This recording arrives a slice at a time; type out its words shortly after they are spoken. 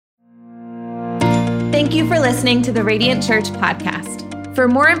Thank you for listening to the Radiant Church podcast. For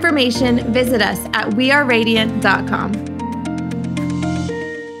more information, visit us at weareradiant.com.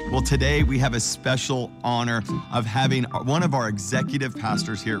 Well, today we have a special honor of having one of our executive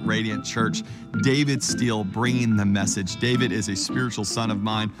pastors here at Radiant Church, David Steele, bringing the message. David is a spiritual son of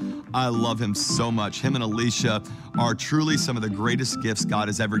mine. I love him so much. Him and Alicia are truly some of the greatest gifts God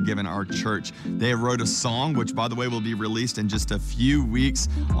has ever given our church. They wrote a song, which, by the way, will be released in just a few weeks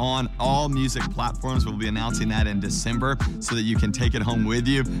on all music platforms. We'll be announcing that in December so that you can take it home with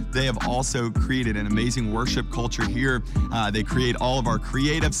you. They have also created an amazing worship culture here. They create all of our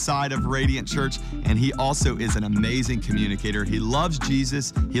creative side of Radiant Church, and he also is an amazing communicator. He loves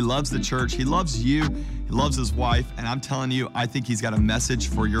Jesus, he loves the church, he loves you, he loves his wife, and I'm telling you, I think he's got a message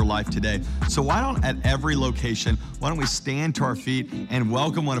for your life today. So why don't, at every location, why don't we stand to our feet and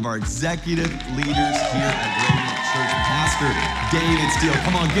welcome one of our executive leaders here at Radiant Church, Pastor David Steele.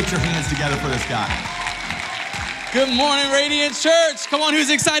 Come on, get your hands together for this guy. Good morning, Radiant Church. Come on,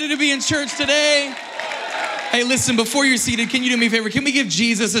 who's excited to be in church today? Hey, listen, before you're seated, can you do me a favor? Can we give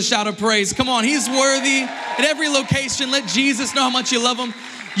Jesus a shout of praise? Come on, he's worthy. At every location, let Jesus know how much you love him.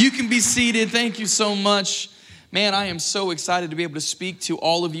 You can be seated. Thank you so much. Man, I am so excited to be able to speak to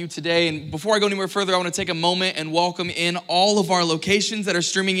all of you today. And before I go anywhere further, I want to take a moment and welcome in all of our locations that are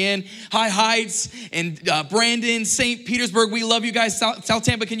streaming in. High Heights and Brandon, St. Petersburg. We love you guys. South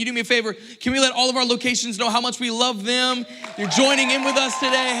Tampa, can you do me a favor? Can we let all of our locations know how much we love them? You're joining in with us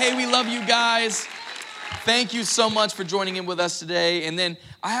today. Hey, we love you guys. Thank you so much for joining in with us today. And then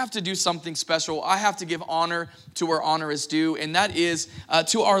I have to do something special. I have to give honor to where honor is due, and that is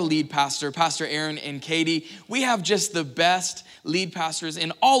to our lead pastor, Pastor Aaron and Katie. We have just the best lead pastors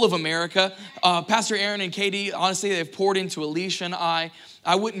in all of America. Pastor Aaron and Katie, honestly, they've poured into Alicia and I.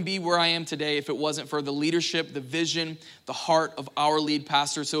 I wouldn't be where I am today if it wasn't for the leadership, the vision, the heart of our lead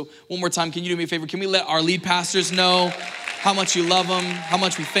pastor. So one more time, can you do me a favor? Can we let our lead pastors know how much you love them, how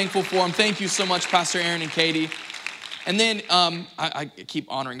much we're thankful for them? Thank you so much, Pastor Aaron and Katie. And then I keep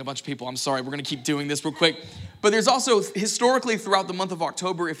honoring a bunch of people. I'm sorry, we're going to keep doing this real quick. But there's also, historically, throughout the month of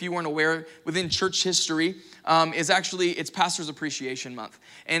October, if you weren't aware, within church history, it's Pastor's Appreciation Month.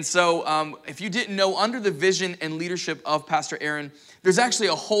 And so if you didn't know, under the vision and leadership of Pastor Aaron, there's actually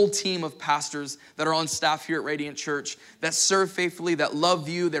a whole team of pastors that are on staff here at Radiant Church that serve faithfully, that love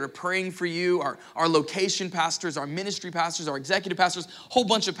you, that are praying for you, our location pastors, our ministry pastors, our executive pastors, whole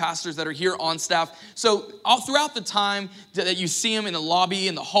bunch of pastors that are here on staff. So all throughout the time that you see them in the lobby,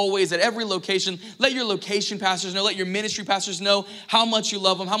 in the hallways, at every location, let your location pastors know, let your ministry pastors know how much you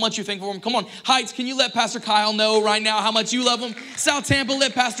love them, how much you think for them. Come on, Heights, can you let Pastor Kyle know right now how much you love him? South Tampa,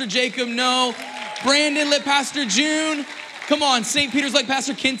 let Pastor Jacob know. Brandon, let Pastor June. Come on, St. Peter's, let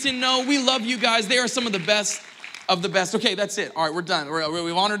Pastor Kenton know. We love you guys. They are some of the best of the best. Okay, that's it. All right, we're done.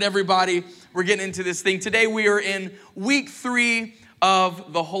 We've honored everybody. We're getting into this thing. Today we are in week 3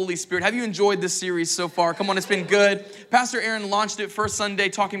 of the Holy Spirit. Have you enjoyed this series so far? Come on, it's been good. Pastor Aaron launched it first Sunday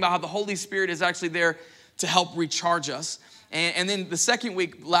talking about how the Holy Spirit is actually there to help recharge us. And then the second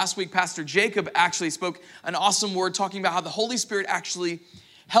week, last week, Pastor Jacob actually spoke an awesome word talking about how the Holy Spirit actually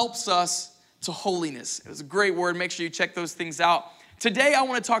helps us to holiness. It was a great word. Make sure you check those things out. Today, I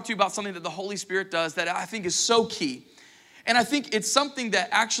want to talk to you about something that the Holy Spirit does that I think is so key. And I think it's something that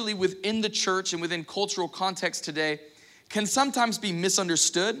actually within the church and within cultural context today can sometimes be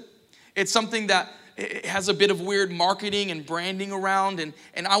misunderstood. It's something that it has a bit of weird marketing and branding around.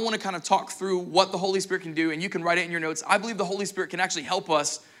 And I want to kind of talk through what the Holy Spirit can do. And you can write it in your notes. I believe the Holy Spirit can actually help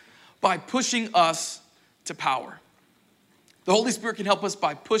us by pushing us to power. The Holy Spirit can help us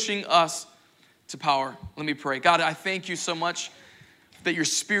by pushing us to power. Let me pray. God, I thank you so much that your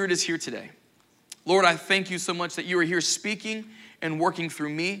Spirit is here today. Lord, I thank you so much that you are here speaking and working through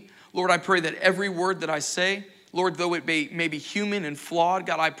me. Lord, I pray that every word that I say, Lord, though it may be human and flawed,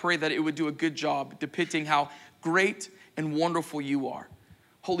 God, I pray that it would do a good job depicting how great and wonderful you are.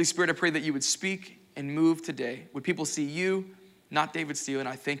 Holy Spirit, I pray that you would speak and move today. Would people see you, not David Steele? And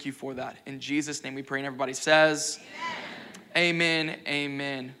I thank you for that. In Jesus' name we pray, and everybody says, amen,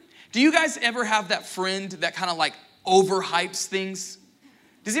 amen. Do you guys ever have that friend that kind of like overhypes things?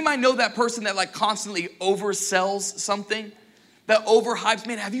 Does anybody know that person that like constantly oversells something? That overhypes,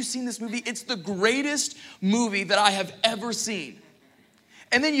 man, have you seen this movie? It's the greatest movie that I have ever seen.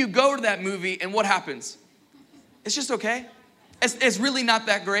 And then you go to that movie and what happens? It's just okay. It's really not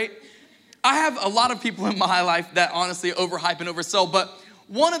that great. I have a lot of people in my life that honestly overhype and oversell, but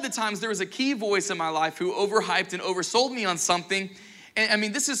one of the times there was a key voice in my life who overhyped and oversold me on something. And I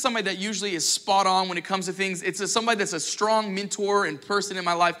mean, this is somebody that usually is spot on when it comes to things. It's somebody that's a strong mentor and person in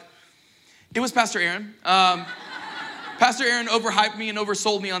my life. It was Pastor Aaron. Pastor Aaron overhyped me and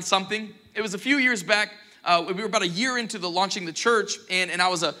oversold me on something. it was a few years back. We were about a year into launching the church, and I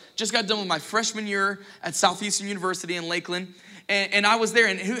was just got done with my freshman year at Southeastern University in Lakeland. And I was there,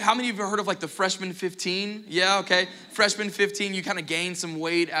 and how many of you have heard of like the freshman 15? Yeah, okay. Freshman 15, you kind of gain some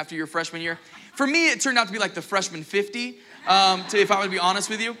weight after your freshman year. For me, it turned out to be like the freshman 50, if I would be honest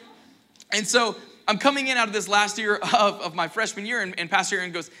with you. And so I'm coming in out of this last year of my freshman year, and Pastor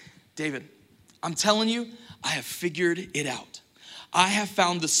Aaron goes, David, I'm telling you, I have figured it out. I have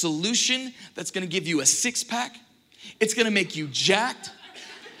found the solution that's gonna give you a six-pack. It's gonna make you jacked.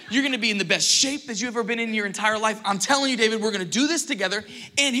 You're gonna be in the best shape that you've ever been in your entire life. I'm telling you, David, we're gonna do this together.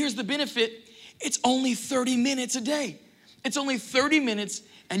 And here's the benefit. It's only 30 minutes a day. It's only 30 minutes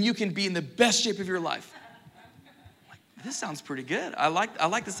and you can be in the best shape of your life. I'm like, this sounds pretty good. I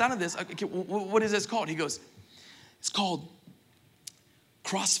like the sound of this. Okay, what is this called? He goes, it's called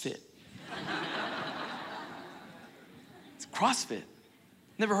CrossFit. It's CrossFit.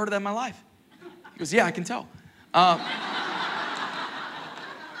 Never heard of that in my life. He goes, yeah, I can tell.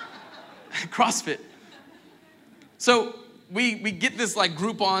 CrossFit. So we get this like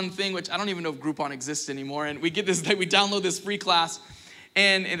Groupon thing, which I don't even know if Groupon exists anymore. And we get this, we download this free class,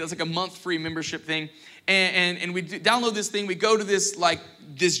 and it's like a month free membership thing. And we download this thing. We go to this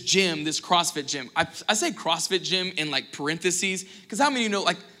gym, this CrossFit gym. I say CrossFit gym in like parentheses, because how many of you know,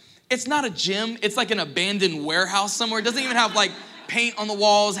 like, it's not a gym. It's like an abandoned warehouse somewhere. It doesn't even have like paint on the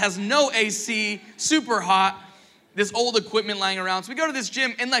walls, has no AC, super hot. This old equipment lying around. So we go to this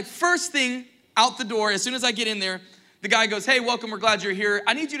gym, and like first thing out the door, as soon as I get in there, the guy goes, hey, welcome, we're glad you're here.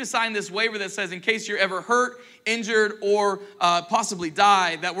 I need you to sign this waiver that says in case you're ever hurt, injured, or possibly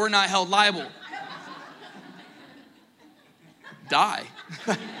die, that we're not held liable. Die?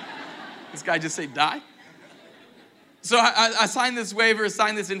 This guy just say die? So I signed this waiver,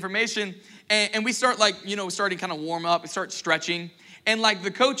 signed this information, and we start starting kind of warm up, we start stretching. And like the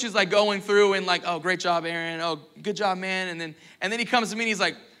coach is like going through and like, oh, great job, Aaron. Oh, good job, man. And then he comes to me and he's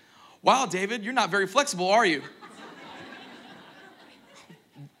like, wow, David, you're not very flexible, are you?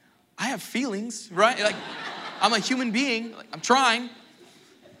 I have feelings, right? Like, I'm a human being. Like, I'm trying.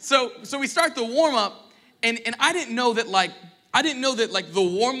 So we start the warm up, and I didn't know that the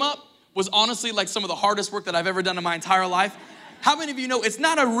warm up was honestly like some of the hardest work that I've ever done in my entire life. How many of you know it's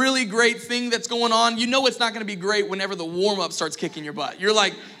not a really great thing that's going on? You know it's not gonna be great whenever the warm-up starts kicking your butt. You're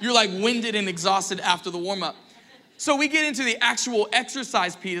like winded and exhausted after the warm-up. So we get into the actual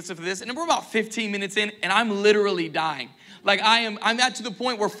exercise piece of this, and we're about 15 minutes in, and I'm literally dying. Like I'm at to the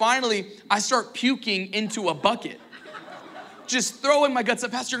point where finally I start puking into a bucket. Just throwing my guts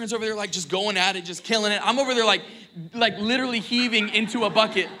up. Pastor Aaron's over there like just going at it, just killing it. I'm over there like literally heaving into a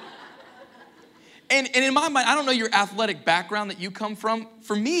bucket. And in my mind, I don't know your athletic background that you come from.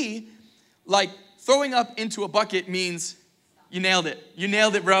 For me, like throwing up into a bucket means you nailed it. You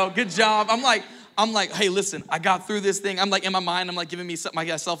nailed it, bro. Good job. I'm like, hey, listen, I got through this thing. I'm like in my mind, I'm like giving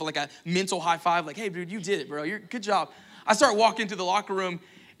myself like a mental high five. Like, hey, dude, you did it, bro. You're good job. I start walking to the locker room,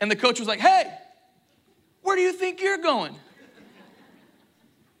 and the coach was like, hey, where do you think you're going?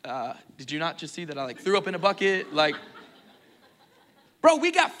 Did you not just see that I like threw up in a bucket? Like, bro,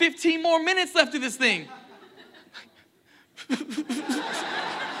 we got 15 more minutes left of this thing.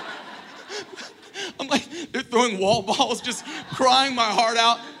 I'm like, they're throwing wall balls, just crying my heart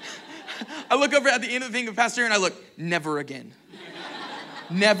out. I look over at the end of the thing of Pastor Aaron, and I look, never again.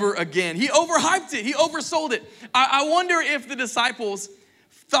 Never again. He overhyped it. He oversold it. I wonder if the disciples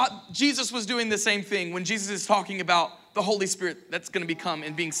thought Jesus was doing the same thing when Jesus is talking about the Holy Spirit that's going to become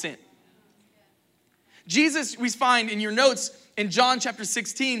and being sent. Jesus, we find in your notes in John chapter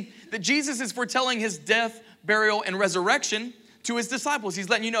 16, that Jesus is foretelling his death, burial, and resurrection to his disciples. He's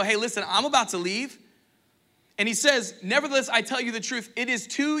letting you know, hey, listen, I'm about to leave. And he says, nevertheless, I tell you the truth, it is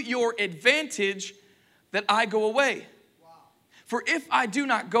to your advantage that I go away. Wow. For if I do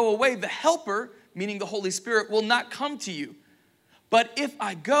not go away, the helper, meaning the Holy Spirit, will not come to you. But if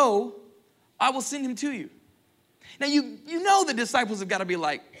I go, I will send him to you. Now, you know the disciples have got to be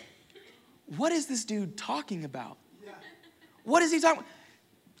like, what is this dude talking about? Yeah. What is he talking about?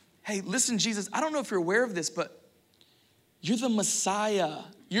 Hey, listen, Jesus, I don't know if you're aware of this, but you're the Messiah.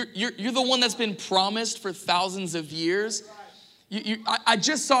 You're the one that's been promised for thousands of years. I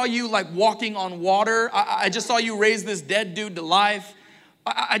just saw you like walking on water. I just saw you raise this dead dude to life.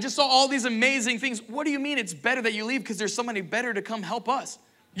 I just saw all these amazing things. What do you mean it's better that you leave because there's somebody better to come help us?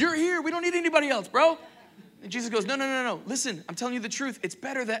 You're here. We don't need anybody else, bro. And Jesus goes, no. Listen, I'm telling you the truth. It's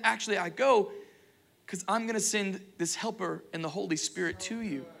better that actually I go because I'm going to send this helper and the Holy Spirit to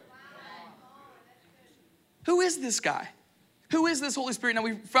you. Who is this guy? Who is this Holy Spirit? Now,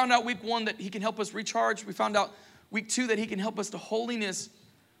 we found out week 1 that he can help us recharge. We found out week 2 that he can help us to holiness.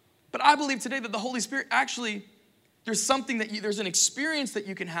 But I believe today that the Holy Spirit actually, there's an experience that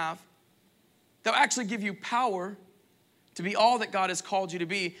you can have that will actually give you power to be all that God has called you to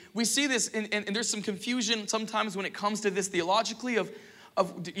be. We see this, and there's some confusion sometimes when it comes to this theologically of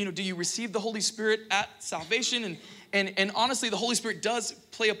do you receive the Holy Spirit at salvation? And honestly, the Holy Spirit does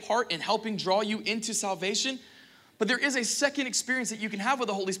play a part in helping draw you into salvation. But there is a second experience that you can have with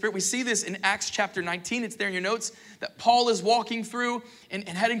the Holy Spirit. We see this in Acts chapter 19. It's there in your notes that Paul is walking through and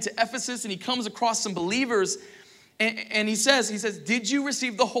heading to Ephesus, and he comes across some believers. And he says, did you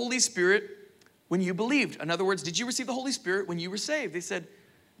receive the Holy Spirit when you believed? In other words, did you receive the Holy Spirit when you were saved? They said,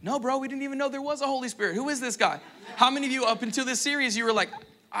 no, bro, we didn't even know there was a Holy Spirit. Who is this guy? How many of you up until this series, you were like,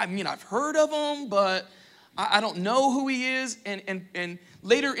 I mean, I've heard of him, but I don't know who he is. And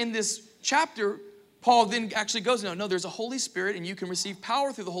later in this chapter, Paul then actually goes, no, there's a Holy Spirit, and you can receive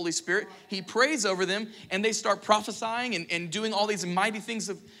power through the Holy Spirit. He prays over them, and they start prophesying and doing all these mighty things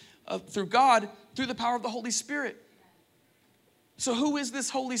through God, through the power of the Holy Spirit. So who is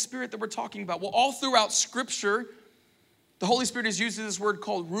this Holy Spirit that we're talking about? Well, all throughout Scripture, the Holy Spirit is used in this word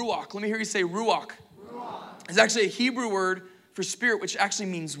called ruach. Let me hear you say ruach. Ruach. It's actually a Hebrew word for spirit, which actually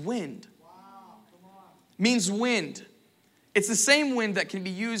means wind. Wow. Come on. Means wind. It's the same wind that can be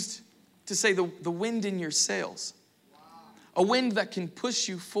used to say the wind in your sails. Wow. A wind that can push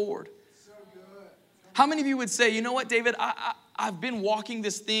you forward. So good. How many of you would say, you know what, David, I've been walking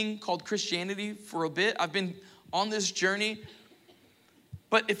this thing called Christianity for a bit. I've been on this journey.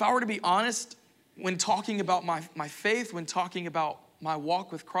 But if I were to be honest, when talking about my faith, when talking about my walk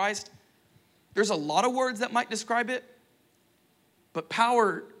with Christ, there's a lot of words that might describe it, but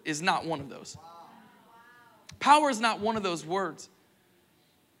power is not one of those. Power is not one of those words.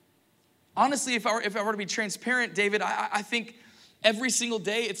 Honestly, if I were to be transparent, David, I think every single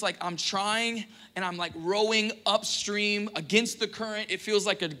day it's like I'm trying and I'm like rowing upstream against the current. It feels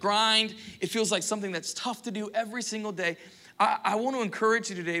like a grind. It feels like something that's tough to do every single day. I want to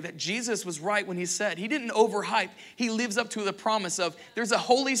encourage you today that Jesus was right when he said, he didn't overhype. He lives up to the promise of there's a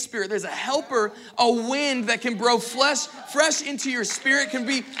Holy Spirit, there's a helper, a wind that can blow fresh into your spirit,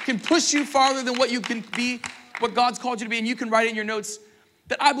 can push you farther than what you can be, what God's called you to be. And you can write it in your notes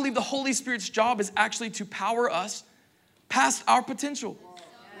that I believe the Holy Spirit's job is actually to power us past our potential.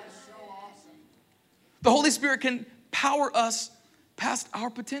 The Holy Spirit can power us past our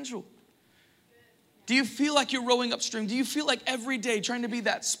potential. Do you feel like you're rowing upstream? Do you feel like every day trying to be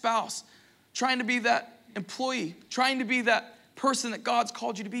that spouse, trying to be that employee, trying to be that person that God's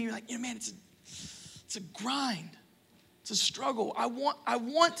called you to be? You're like, man, it's a grind. It's a struggle. I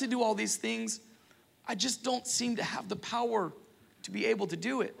want to do all these things. I just don't seem to have the power to be able to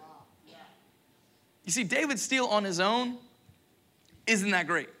do it. You see, David Steele on his own isn't that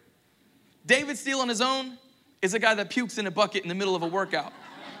great. David Steele on his own is a guy that pukes in a bucket in the middle of a workout.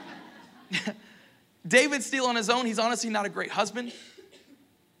 David Steele on his own, he's honestly not a great husband.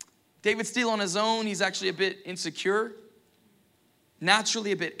 David Steele on his own, he's actually a bit insecure,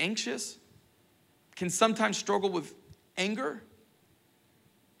 naturally a bit anxious, can sometimes struggle with anger.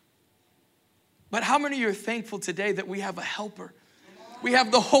 But how many of you are thankful today that we have a helper? We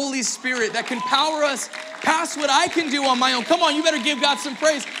have the Holy Spirit that can power us past what I can do on my own. Come on, you better give God some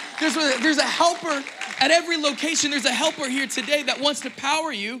praise. There's a helper at every location. There's a helper here today that wants to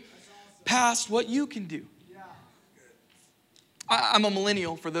power you past what you can do. I'm a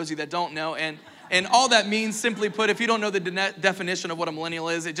millennial, for those of you that don't know, and all that means, simply put, if you don't know the definition of what a millennial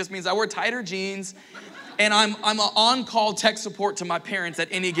is, it just means I wear tighter jeans, and I'm an on-call tech support to my parents at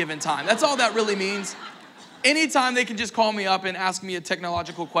any given time. That's all that really means. Anytime they can just call me up and ask me a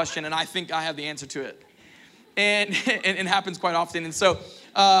technological question, and I think I have the answer to it. And it happens quite often. And so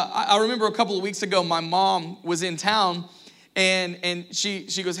I remember a couple of weeks ago, my mom was in town, and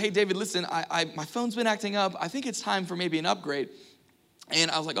she goes, hey, David, listen, my phone's been acting up. I think it's time for maybe an upgrade.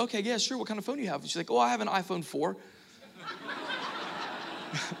 And I was like, okay, yeah, sure. What kind of phone do you have? She's like, oh, I have an iPhone 4.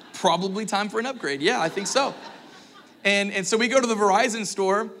 Probably time for an upgrade. Yeah, I think so. And so we go to the Verizon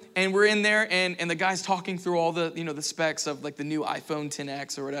store, and we're in there, and the guy's talking through all the, the specs of like the new iPhone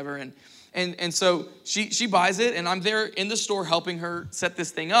XS or whatever. And so she buys it, and I'm there in the store helping her set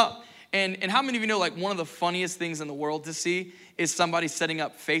this thing up. And how many of you know, like, one of the funniest things in the world to see is somebody setting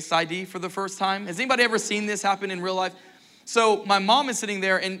up Face ID for the first time? Has anybody ever seen this happen in real life? So my mom is sitting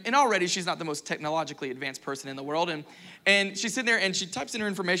there, and already she's not the most technologically advanced person in the world. And she's sitting there, and she types in her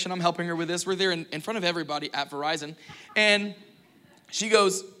information. I'm helping her with this. We're there in front of everybody at Verizon. And she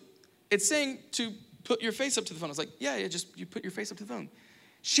goes, it's saying to put your face up to the phone. I was like, yeah, just you put your face up to the phone.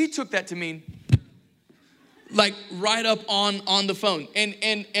 She took that to mean, like, right up on the phone.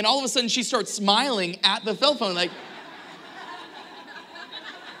 And all of a sudden, she starts smiling at the cell phone, like.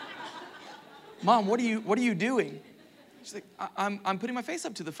 Mom, what are you doing? She's like, I'm putting my face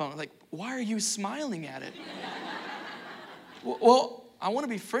up to the phone. I'm like, why are you smiling at it? Well, I want to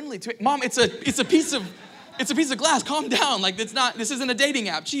be friendly to it. Mom, it's a piece of glass. Calm down. Like, this isn't a dating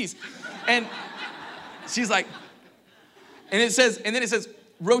app. Jeez. And she's like, and then it says,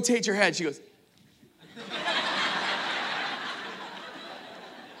 rotate your head. She goes,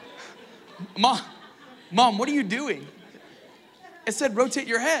 Mom, what are you doing? It said, rotate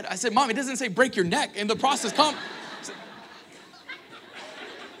your head. I said, Mom, it doesn't say break your neck. In the process,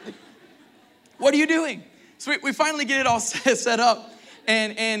 what are you doing? So we finally get it all set up.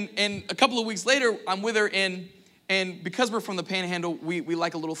 And a couple of weeks later, I'm with her, and because we're from the Panhandle, we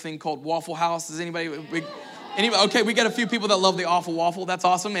like a little thing called Waffle House. Does anybody? Okay, we got a few people that love the awful waffle. That's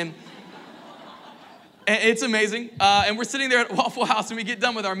awesome. And it's amazing. And we're sitting there at Waffle House, and we get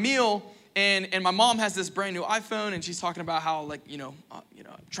done with our meal. And my mom has this brand new iPhone, and she's talking about how, like, I'm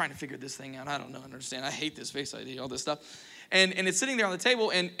trying to figure this thing out. I don't understand. I hate this Face ID, all this stuff. And it's sitting there on the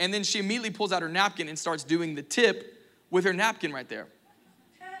table, and then she immediately pulls out her napkin and starts doing the tip with her napkin right there.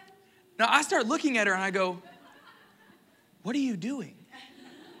 Now, I start looking at her, and I go, what are you doing?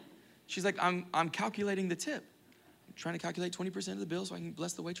 She's like, I'm calculating the tip. I'm trying to calculate 20% of the bill so I can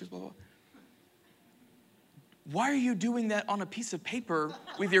bless the waitress, blah, blah. Why are you doing that on a piece of paper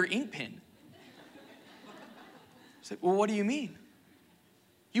with your ink pen? She's like, well, what do you mean?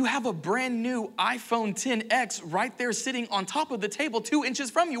 You have a brand new iPhone XS right there sitting on top of the table 2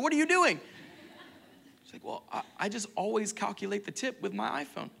 inches from you. What are you doing? She's like, well, I just always calculate the tip with my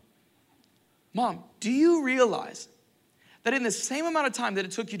iPhone. Mom, do you realize that in the same amount of time that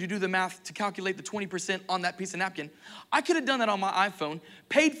it took you to do the math to calculate the 20% on that piece of napkin, I could have done that on my iPhone,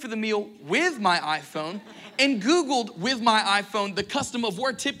 paid for the meal with my iPhone, and Googled with my iPhone the custom of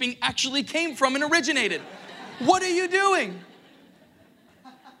where tipping actually came from and originated. What are you doing?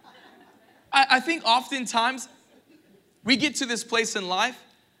 I think oftentimes we get to this place in life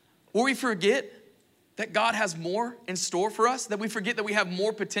where we forget that God has more in store for us, that we forget that we have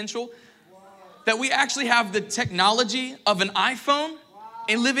more potential, that we actually have the technology of an iPhone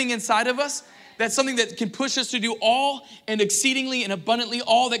and living inside of us. That's something that can push us to do all and exceedingly and abundantly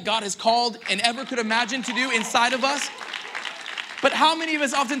all that God has called and ever could imagine to do inside of us. But how many of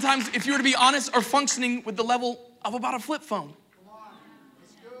us oftentimes, if you were to be honest, are functioning with the level of about a flip phone?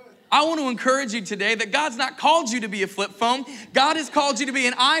 I want to encourage you today that God's not called you to be a flip phone. God has called you to be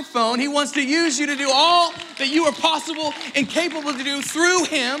an iPhone. He wants to use you to do all that you are possible and capable to do through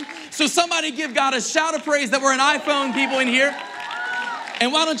Him. So somebody give God a shout of praise that we're an iPhone people in here.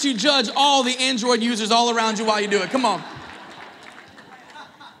 And why don't you judge all the Android users all around you while you do it? Come on.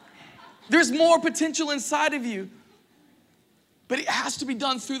 There's more potential inside of you, but it has to be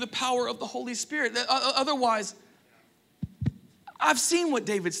done through the power of the Holy Spirit. Otherwise, I've seen what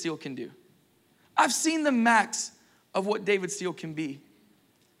David Steele can do. I've seen the max of what David Steele can be.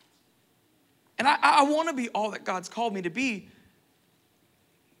 And I want to be all that God's called me to be,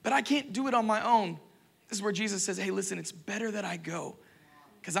 but I can't do it on my own. This is where Jesus says, hey, listen, it's better that I go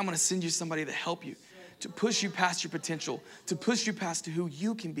because I'm going to send you somebody to help you, to push you past your potential, to push you past to who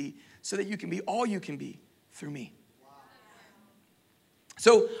you can be so that you can be all you can be through me.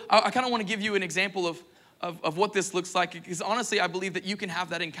 So I kind of want to give you an example of what this looks like, because honestly, I believe that you can have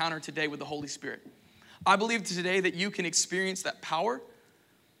that encounter today with the Holy Spirit. I believe today that you can experience that power.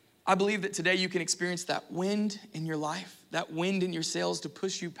 I believe that today you can experience that wind in your life, that wind in your sails to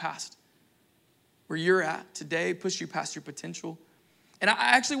push you past where you're at today, push you past your potential. And I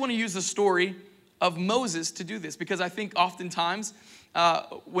actually want to use the story of Moses to do this, because I think oftentimes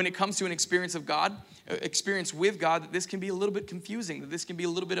when it comes to an experience of God, experience with God, that this can be a little bit confusing, that this can be a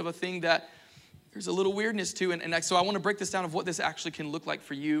little bit of a thing that there's a little weirdness to. And so I want to break this down of what this actually can look like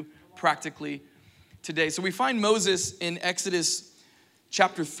for you practically today. So we find Moses in Exodus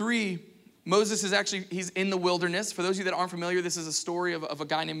chapter 3. Moses is actually, he's in the wilderness. For those of you that aren't familiar, this is a story of a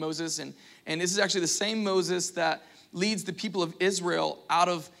guy named Moses. And this is actually the same Moses that leads the people of Israel out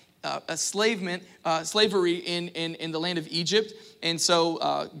of slavery in the land of Egypt. And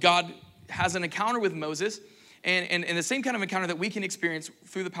so God has an encounter with Moses. And the same kind of encounter that we can experience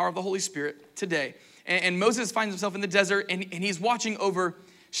through the power of the Holy Spirit today. And Moses finds himself in the desert, and he's watching over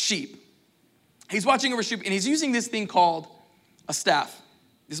sheep. He's watching over sheep, and he's using this thing called a staff.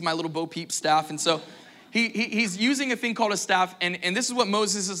 This is my little Bo Peep staff. And so he's using a thing called a staff, and this is what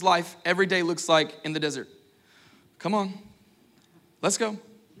Moses' life every day looks like in the desert. Come on. Let's go.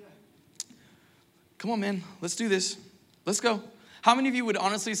 Come on, man. Let's do this. Let's go. How many of you would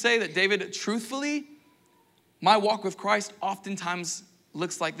honestly say that David, truthfully, my walk with Christ oftentimes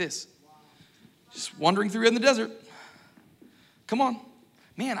looks like this? Just wandering through in the desert. Come on.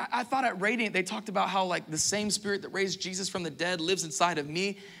 man, I thought at Radiant, they talked about how like the same spirit that raised Jesus from the dead lives inside of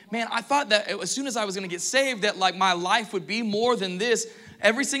me. Man, I thought that as soon as I was gonna get saved, that like my life would be more than this.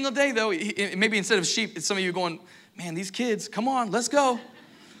 Every single day though, maybe instead of sheep, some of you going, man, these kids, come on, let's go.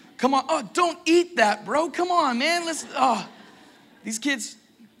 Come on, oh, don't eat that, bro. Come on, man, these kids,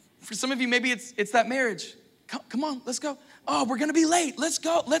 for some of you, maybe it's that marriage. Come on, let's go. Oh, we're gonna be late, let's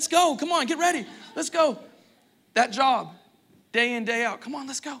go. Come on, get ready, let's go. That job, day in, day out. Come on,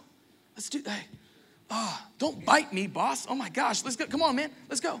 let's go. Let's do that. Oh, don't bite me, boss. Oh my gosh, let's go. Come on, man,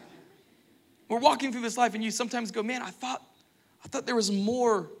 let's go. We're walking through this life and you sometimes go, man, I thought there was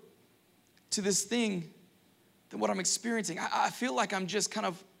more to this thing than what I'm experiencing. I feel like I'm just kind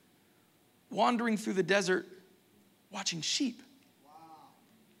of wandering through the desert watching sheep. Wow.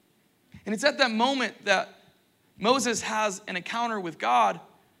 And it's at that moment that Moses has an encounter with God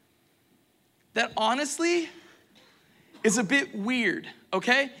that honestly is a bit weird,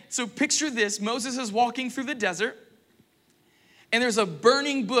 okay? So picture this, Moses is walking through the desert and there's a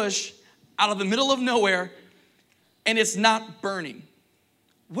burning bush out of the middle of nowhere and it's not burning.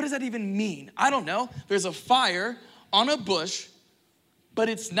 What does that even mean? I don't know. There's a fire on a bush, but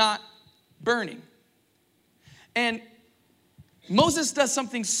it's not burning. And Moses does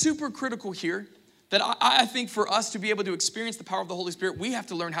something super critical here that I think for us to be able to experience the power of the Holy Spirit, we have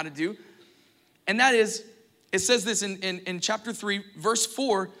to learn how to do. And that is, it says this in chapter 3, verse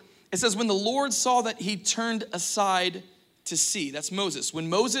 4, it says, when the Lord saw that he turned aside to see, that's Moses. When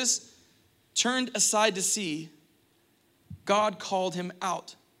Moses turned aside to see, God called him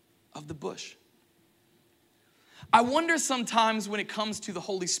out of the bush. I wonder sometimes when it comes to the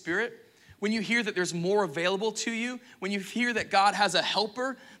Holy Spirit, when you hear that there's more available to you, when you hear that God has a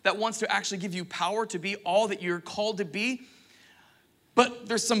helper that wants to actually give you power to be all that you're called to be, but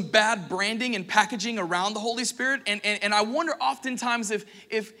there's some bad branding and packaging around the Holy Spirit. And I wonder oftentimes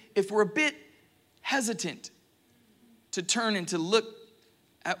if we're a bit hesitant to turn and to look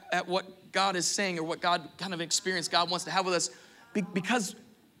at what God is saying or what God kind of experience God wants to have with us, because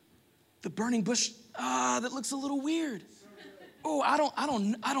the burning bush, that looks a little weird. Oh, I don't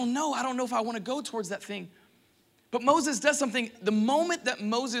know. I don't know if I want to go towards that thing. But Moses does something. The moment that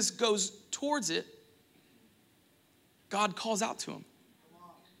Moses goes towards it, God calls out to him.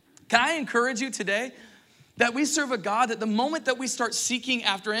 Can I encourage you today that we serve a God that the moment that we start seeking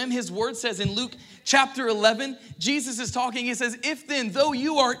after him, his word says in Luke chapter 11, Jesus is talking, he says, if then, though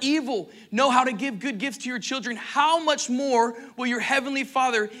you are evil, know how to give good gifts to your children, how much more will your heavenly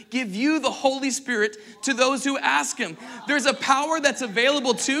Father give you the Holy Spirit to those who ask him? There's a power that's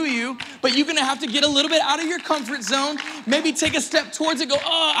available to you, but you're gonna have to get a little bit out of your comfort zone, maybe take a step towards it, go,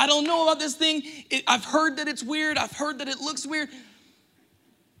 oh, I don't know about this thing. I've heard that it's weird. I've heard that it looks weird.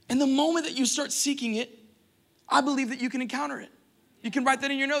 And the moment that you start seeking it, I believe that you can encounter it. You can write that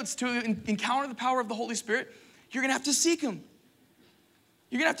in your notes. To encounter the power of the Holy Spirit, you're gonna have to seek him.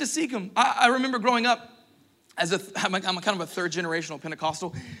 You're gonna have to seek him. I remember growing up I'm kind of a third generational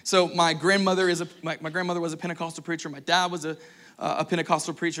Pentecostal. So my grandmother was a Pentecostal preacher. My dad was a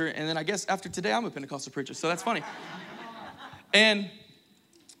Pentecostal preacher. And then I guess after today, I'm a Pentecostal preacher. So that's funny. And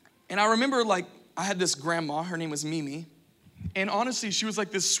I remember like I had this grandma, her name was Mimi. And honestly, she was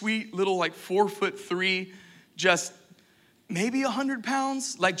like this sweet little like 4'3", just maybe 100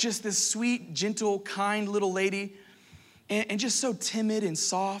 pounds, like just this sweet, gentle, kind little lady, and just so timid and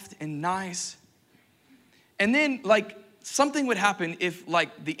soft and nice. And then like something would happen if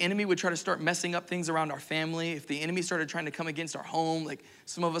like the enemy would try to start messing up things around our family, if the enemy started trying to come against our home, like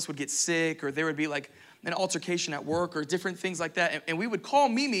some of us would get sick, or there would be like an altercation at work or different things like that. And we would call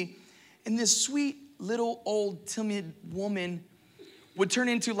Mimi, and this sweet little old timid woman would turn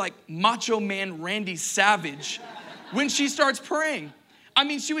into like Macho Man Randy Savage when she starts praying. I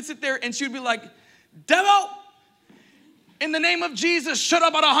mean, she would sit there and she would be like, devil, in the name of Jesus,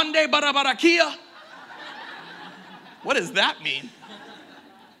 shurabara barabarakia. What does that mean?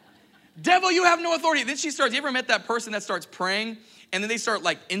 Devil, you have no authority. Then she starts, you ever met that person that starts praying and then they start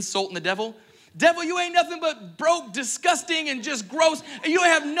like insulting the devil? Devil, you ain't nothing but broke, disgusting, and just gross. You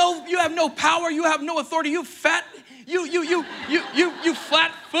have no power. You have no authority. You fat. You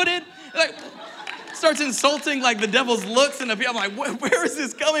flat-footed. Like, starts insulting like the devil's looks, and I'm like, where is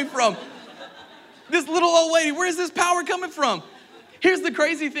this coming from? This little old lady, where is this power coming from? Here's the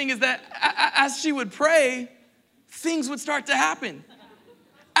crazy thing is that as she would pray, things would start to happen.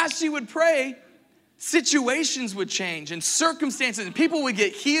 As she would pray, situations would change and circumstances and people would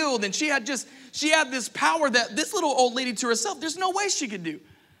get healed, and she had this power that this little old lady to herself, there's no way she could do.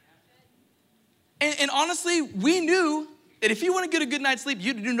 And honestly, we knew that if you want to get a good night's sleep,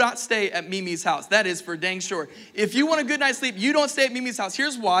 you do not stay at Mimi's house. That is for dang sure. If you want a good night's sleep, you don't stay at Mimi's house.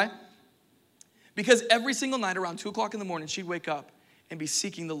 Here's why. Because every single night around 2 o'clock in the morning, she'd wake up and be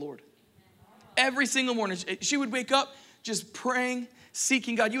seeking the Lord. Every single morning, she would wake up just praying,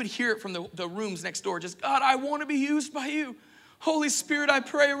 seeking God. You would hear it from the rooms next door. Just, God, I want to be used by you. Holy Spirit, I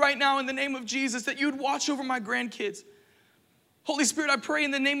pray right now in the name of Jesus that you would watch over my grandkids. Holy Spirit, I pray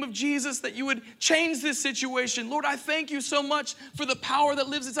in the name of Jesus that you would change this situation. Lord, I thank you so much for the power that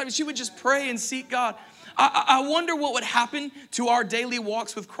lives inside me. She would just pray and seek God. I wonder what would happen to our daily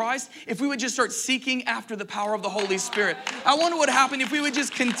walks with Christ if we would just start seeking after the power of the Holy Spirit. I wonder what would happen if we would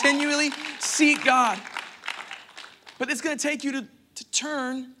just continually seek God. But it's going to take you to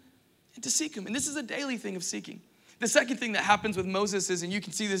turn and to seek him. And this is a daily thing of seeking. The second thing that happens with Moses is, and you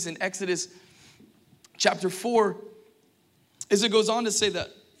can see this in Exodus chapter 4, is it goes on to say that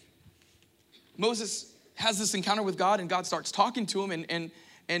Moses has this encounter with God and God starts talking to him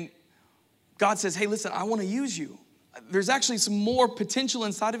and God says, hey, listen, I want to use you. There's actually some more potential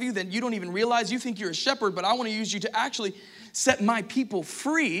inside of you than you don't even realize. You think you're a shepherd, but I want to use you to actually set my people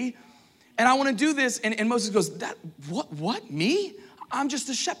free. And I want to do this. And Moses goes, what, me? I'm just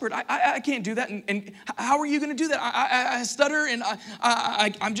a shepherd. I can't do that. And how are you going to do that? I stutter and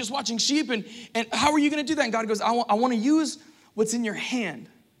I'm just watching sheep. And how are you going to do that? And God goes, I want to use what's in your hand.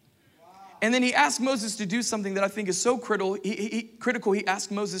 And then he asked Moses to do something that I think is so critical. He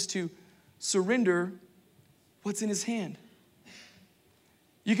asked Moses to surrender what's in his hand.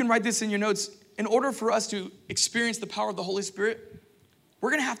 You can write this in your notes. In order for us to experience the power of the Holy Spirit, we're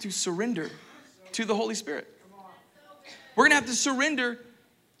going to have to surrender to the Holy Spirit. We're going to have to surrender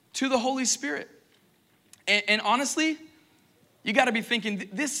to the Holy Spirit. And honestly, you got to be thinking,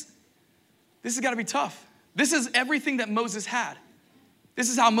 this has got to be tough. This is everything that Moses had. This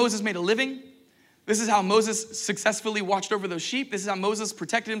is how Moses made a living. This is how Moses successfully watched over those sheep. This is how Moses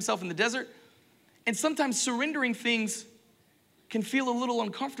protected himself in the desert. And sometimes surrendering things can feel a little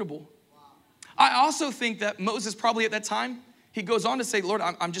uncomfortable. I also think that Moses probably at that time, he goes on to say, Lord,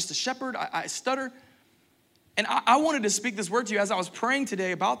 I'm just a shepherd. I stutter. And I wanted to speak this word to you as I was praying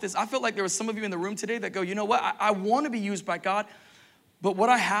today about this. I felt like there was some of you in the room today that go, you know what? I want to be used by God, but what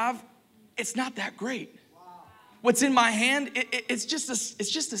I have, it's not that great. What's in my hand, it's just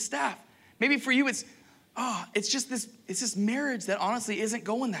a staff. Maybe for you, it's just this marriage that honestly isn't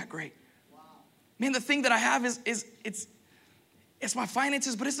going that great. Man, the thing that I have is it's my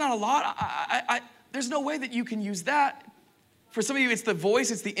finances, but it's not a lot. There's no way that you can use that. For some of you, it's the voice,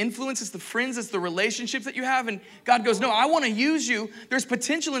 it's the influence, it's the friends, it's the relationships that you have. And God goes, no, I want to use you. There's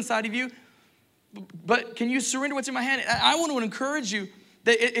potential inside of you, but can you surrender what's in my hand? I want to encourage you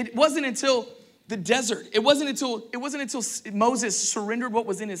that it wasn't until the desert, it wasn't until Moses surrendered what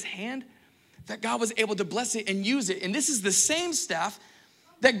was in his hand that God was able to bless it and use it. And this is the same staff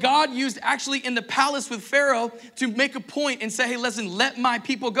that God used actually in the palace with Pharaoh to make a point and say, hey, listen, let my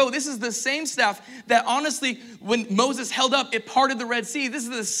people go. This is the same staff that honestly, when Moses held up, it parted the Red Sea. This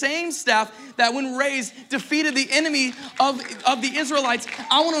is the same staff that when raised, defeated the enemy of the Israelites.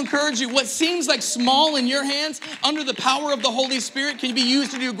 I want to encourage you, what seems like small in your hands, under the power of the Holy Spirit, can be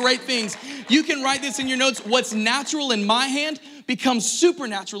used to do great things. You can write this in your notes. What's natural in my hand becomes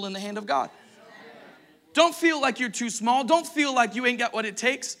supernatural in the hand of God. Don't feel like you're too small. Don't feel like you ain't got what it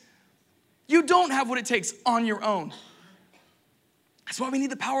takes. You don't have what it takes on your own. That's why we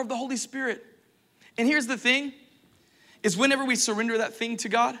need the power of the Holy Spirit. And here's the thing, is whenever we surrender that thing to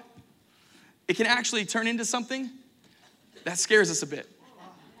God, it can actually turn into something that scares us a bit.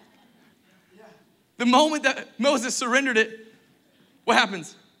 The moment that Moses surrendered it, what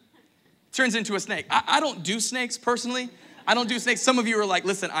happens? It turns into a snake. I don't do snakes personally. I don't do snakes. Some of you are like,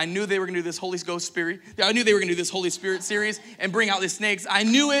 listen, I knew they were going to do this Holy Ghost Spirit. I knew they were going to do this Holy Spirit series and bring out the snakes. I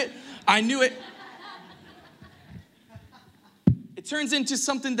knew it. It turns into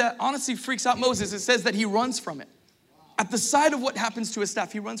something that honestly freaks out Moses. It says that he runs from it. At the sight of what happens to his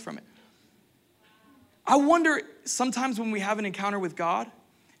staff, he runs from it. I wonder sometimes when we have an encounter with God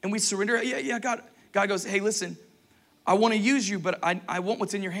and we surrender, God goes, hey, listen, I want to use you, but I want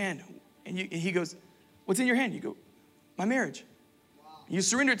what's in your hand. And he goes, what's in your hand? You go, my marriage. You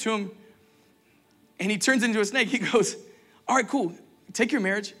surrender it to him, and he turns into a snake. He goes, all right, cool. Take your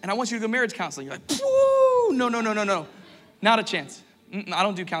marriage, and I want you to go marriage counseling. You're like, woo, no. Not a chance. I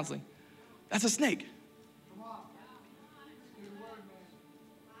don't do counseling. That's a snake.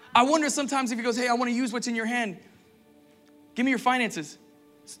 I wonder sometimes if he goes, hey, I want to use what's in your hand. Give me your finances.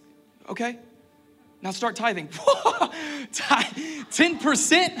 Okay. Now start tithing.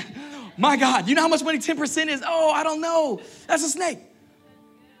 10%? My God, you know how much money 10% is? Oh, I don't know. That's a snake.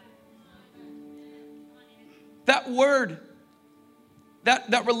 That word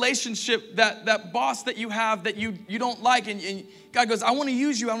that relationship, that boss that you have that you don't like, and God goes, I want to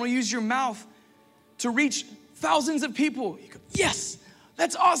use you. I want to use your mouth to reach thousands of people. You go, yes,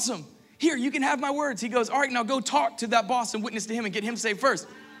 that's awesome. Here, you can have my words. He goes, all right, now go talk to that boss and witness to him and get him saved first.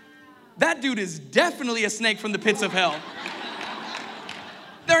 That dude is definitely a snake from the pits of hell.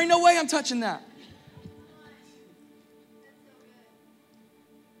 There ain't no way I'm touching that.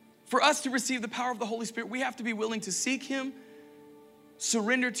 For us to receive the power of the Holy Spirit, we have to be willing to seek him,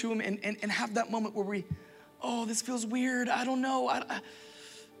 surrender to him, and have that moment where this feels weird. I don't know.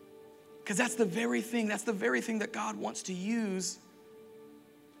 Because that's the very thing that God wants to use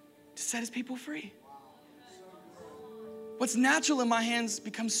to set his people free. What's natural in my hands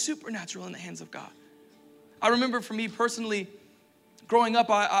becomes supernatural in the hands of God. I remember for me personally, growing up,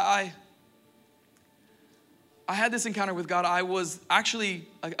 I had this encounter with God. I was actually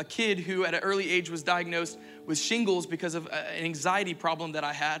a kid who at an early age was diagnosed with shingles because of an anxiety problem that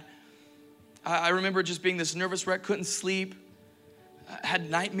I had. I remember just being this nervous wreck, couldn't sleep, had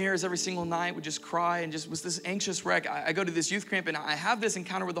nightmares every single night, would just cry and just was this anxious wreck. I go to this youth camp and I have this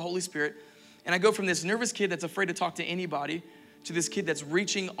encounter with the Holy Spirit, and I go from this nervous kid that's afraid to talk to anybody to this kid that's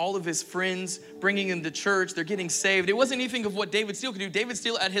reaching all of his friends, bringing them to church, they're getting saved. It wasn't anything of what David Steele could do. David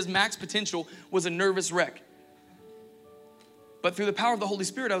Steele at his max potential was a nervous wreck. But through the power of the Holy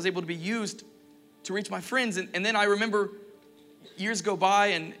Spirit, I was able to be used to reach my friends. And then I remember years go by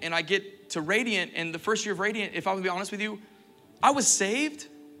and I get to Radiant, and the first year of Radiant, if I'm gonna be honest with you, I was saved,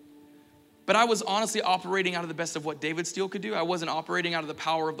 but I was honestly operating out of the best of what David Steele could do. I wasn't operating out of the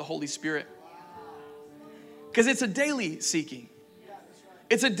power of the Holy Spirit. Because it's a daily seeking.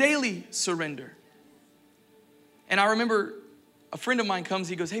 It's a daily surrender. And I remember a friend of mine comes,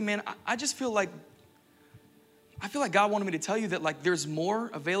 he goes, hey man, I just feel like God wanted me to tell you that like there's more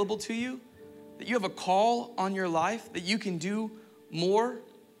available to you, that you have a call on your life, that you can do more,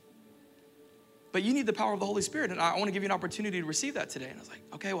 but you need the power of the Holy Spirit, and I want to give you an opportunity to receive that today. And I was like,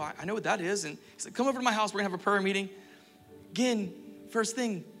 okay, well, I know what that is. And he's like, come over to my house, we're gonna have a prayer meeting. Again, first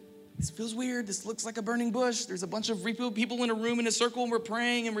thing, this feels weird. This looks like a burning bush. There's a bunch of people in a room in a circle, and we're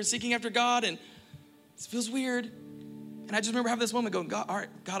praying and we're seeking after God, and this feels weird. And I just remember having this moment going, God, all right,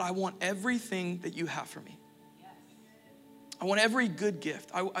 God, I want everything that you have for me. I want every good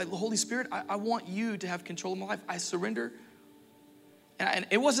gift. Holy Spirit, I want you to have control of my life. I surrender. And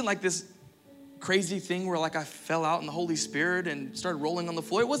it wasn't like this crazy thing where like I fell out in the Holy Spirit and started rolling on the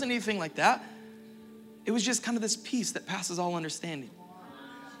floor. It wasn't anything like that. It was just kind of this peace that passes all understanding.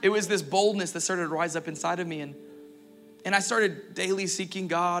 It was this boldness that started to rise up inside of me. And I started daily seeking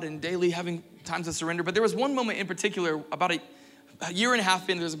God and daily having times of surrender. But there was one moment in particular, about a year and a half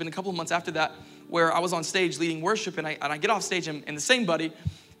in, there's been a couple of months after that, where I was on stage leading worship, and I get off stage, and the same buddy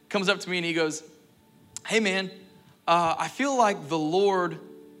comes up to me and he goes, hey man, I feel like the Lord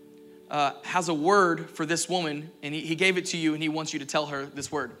has a word for this woman, and he gave it to you, and he wants you to tell her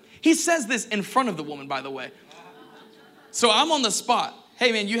this word. He says this in front of the woman, by the way. So I'm on the spot.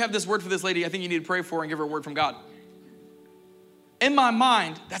 Hey man, you have this word for this lady. I think you need to pray for her and give her a word from God. In my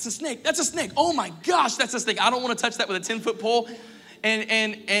mind, that's a snake. That's a snake. Oh my gosh, that's a snake. I don't want to touch that with a 10-foot pole.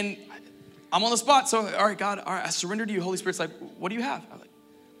 And I'm on the spot. So, all right, God, all right, I surrender to you. Holy Spirit's like, what do you have? I'm like,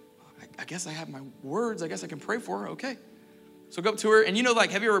 I guess I have my words. I guess I can pray for her. Okay. So I go up to her, and you know, like,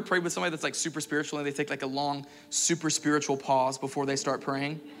 have you ever prayed with somebody that's like super spiritual and they take like a long, super spiritual pause before they start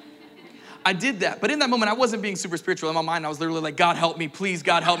praying? I did that, but in that moment, I wasn't being super spiritual. In my mind, I was literally like, God, help me, please,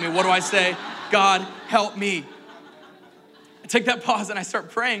 God, help me. What do I say? God, help me. I take that pause and I start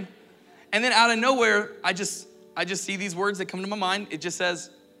praying. And then out of nowhere, I just see these words that come to my mind. It just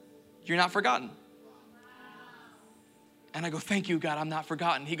says, you're not forgotten. And I go, thank you, God, I'm not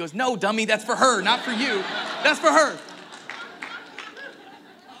forgotten. He goes, no, dummy, that's for her, not for you. That's for her.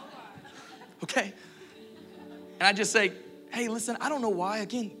 Okay. And I just say, hey, listen, I don't know why.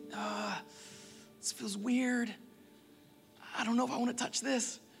 Again, this feels weird. I don't know if I want to touch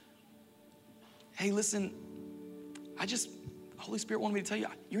this. Hey, listen, Holy Spirit wanted me to tell you,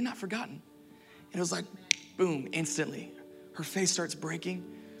 you're not forgotten. And it was like, boom, instantly. Her face starts breaking.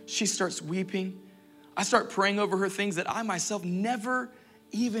 She starts weeping. I start praying over her things that I myself never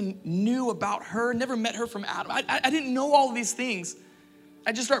even knew about her, never met her from Adam. I didn't know all of these things.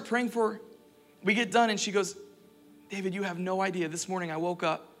 I just start praying for her. We get done and she goes, David, you have no idea. This morning I woke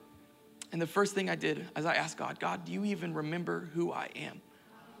up and the first thing I did is I asked God, do you even remember who I am?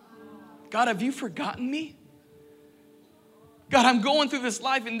 God, have you forgotten me? God, I'm going through this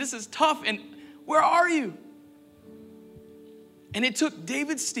life and this is tough, and where are you? And it took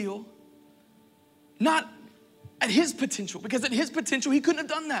David Steele, not at his potential, because at his potential, he couldn't have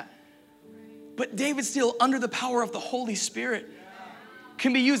done that. But David Steele, under the power of the Holy Spirit,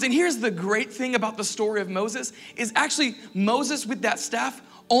 can be used. And here's the great thing about the story of Moses is actually Moses with that staff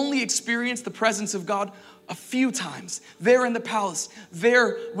only experienced the presence of God a few times. There in the palace,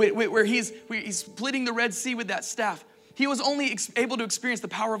 there where he's splitting the Red Sea with that staff. He was only able to experience the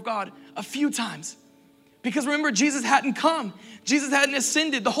power of God a few times. Because remember, Jesus hadn't come. Jesus hadn't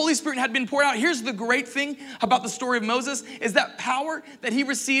ascended. The Holy Spirit had been poured out. Here's the great thing about the story of Moses is that power that he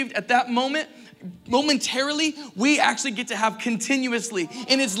received at that moment, momentarily, we actually get to have continuously.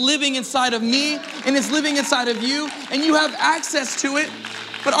 And it's living inside of me, and it's living inside of you, and you have access to it.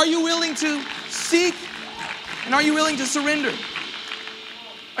 But are you willing to seek, and are you willing to surrender?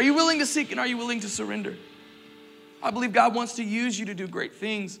 Are you willing to seek, and are you willing to surrender? I believe God wants to use you to do great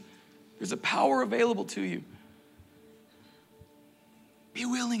things. There's a power available to you. Be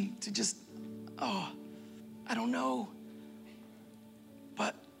willing to just, I don't know,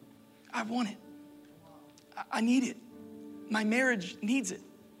 but I want it. I need it. My marriage needs it.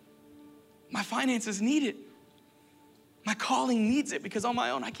 My finances need it. My calling needs it because on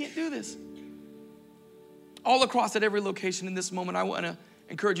my own, I can't do this. All across at every location in this moment, I want to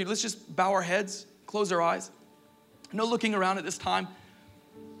encourage you, let's just bow our heads, close our eyes. No looking around at this time.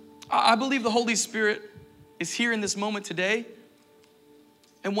 I believe the Holy Spirit is here in this moment today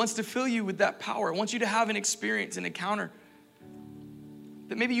and wants to fill you with that power. Wants you to have an experience, an encounter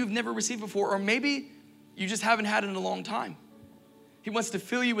that maybe you've never received before, or maybe you just haven't had it in a long time. He wants to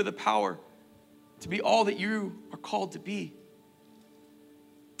fill you with the power to be all that you are called to be.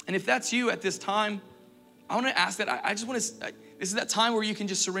 And if that's you at this time, I want to ask that. I just want to, this is that time where you can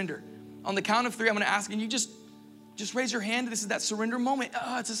just surrender. On the count of 3, I'm going to ask, and you just raise your hand. This is that surrender moment.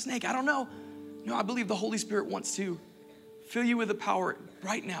 Oh, it's a snake. I don't know. No, I believe the Holy Spirit wants to fill you with the power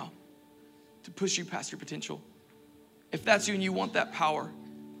right now to push you past your potential. If that's you and you want that power,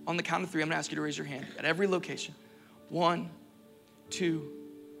 on the count of 3, I'm going to ask you to raise your hand at every location. 1, 2,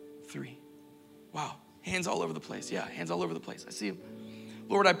 3. Wow. Hands all over the place. Yeah, hands all over the place. I see them.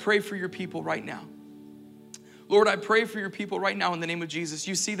 Lord, I pray for your people right now. Lord, I pray for your people right now in the name of Jesus.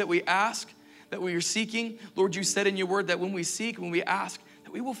 You see that we ask, that we are seeking. Lord, you said in your word that when we seek, when we ask,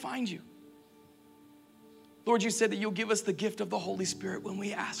 that we will find you. Lord, you said that you'll give us the gift of the Holy Spirit when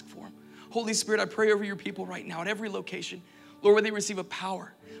we ask for him. Holy Spirit, I pray over your people right now at every location. Lord, would they receive a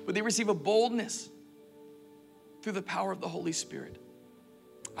power? Would they receive a boldness through the power of the Holy Spirit?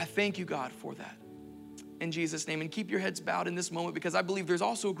 I thank you, God, for that. In Jesus' name. And keep your heads bowed in this moment because I believe there's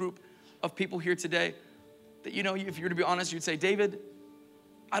also a group of people here today that, you know, if you were to be honest, you'd say, David,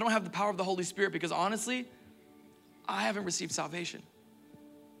 I don't have the power of the Holy Spirit because honestly, I haven't received salvation.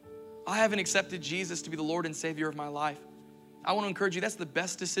 I haven't accepted Jesus to be the Lord and Savior of my life. I want to encourage you, that's the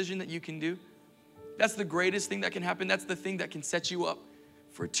best decision that you can do. That's the greatest thing that can happen. That's the thing that can set you up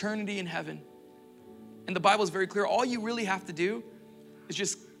for eternity in heaven. And the Bible is very clear. All you really have to do is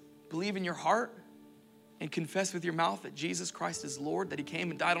just believe in your heart and confess with your mouth that Jesus Christ is Lord, that he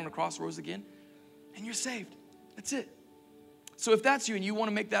came and died on the cross, rose again, and you're saved. That's it. So if that's you and you want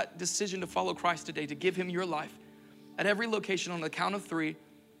to make that decision to follow Christ today, to give him your life, at every location on the count of 3, I'm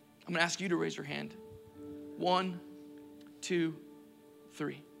going to ask you to raise your hand. 1, 2,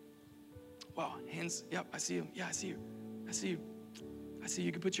 3. Wow, hands, yep, I see you. Yeah, I see you. I see you. I see you.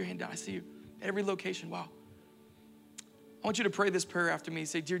 You can put your hand down. I see you. At every location, wow. I want you to pray this prayer after me.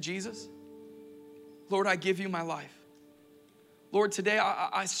 Say, dear Jesus, Lord, I give you my life. Lord, today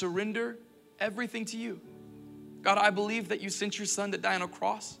I surrender everything to you. God, I believe that you sent your son to die on a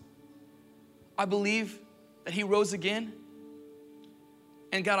cross. I believe that he rose again.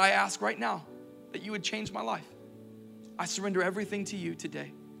 And God, I ask right now that you would change my life. I surrender everything to you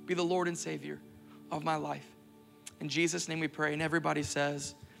today. Be the Lord and Savior of my life. In Jesus' name we pray. And everybody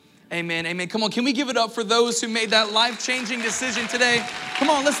says, amen, amen. Come on, can we give it up for those who made that life-changing decision today? Come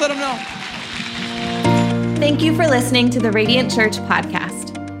on, let's let them know. Thank you for listening to the Radiant Church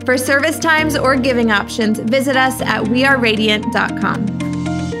podcast. For service times or giving options, visit us at weareradiant.com.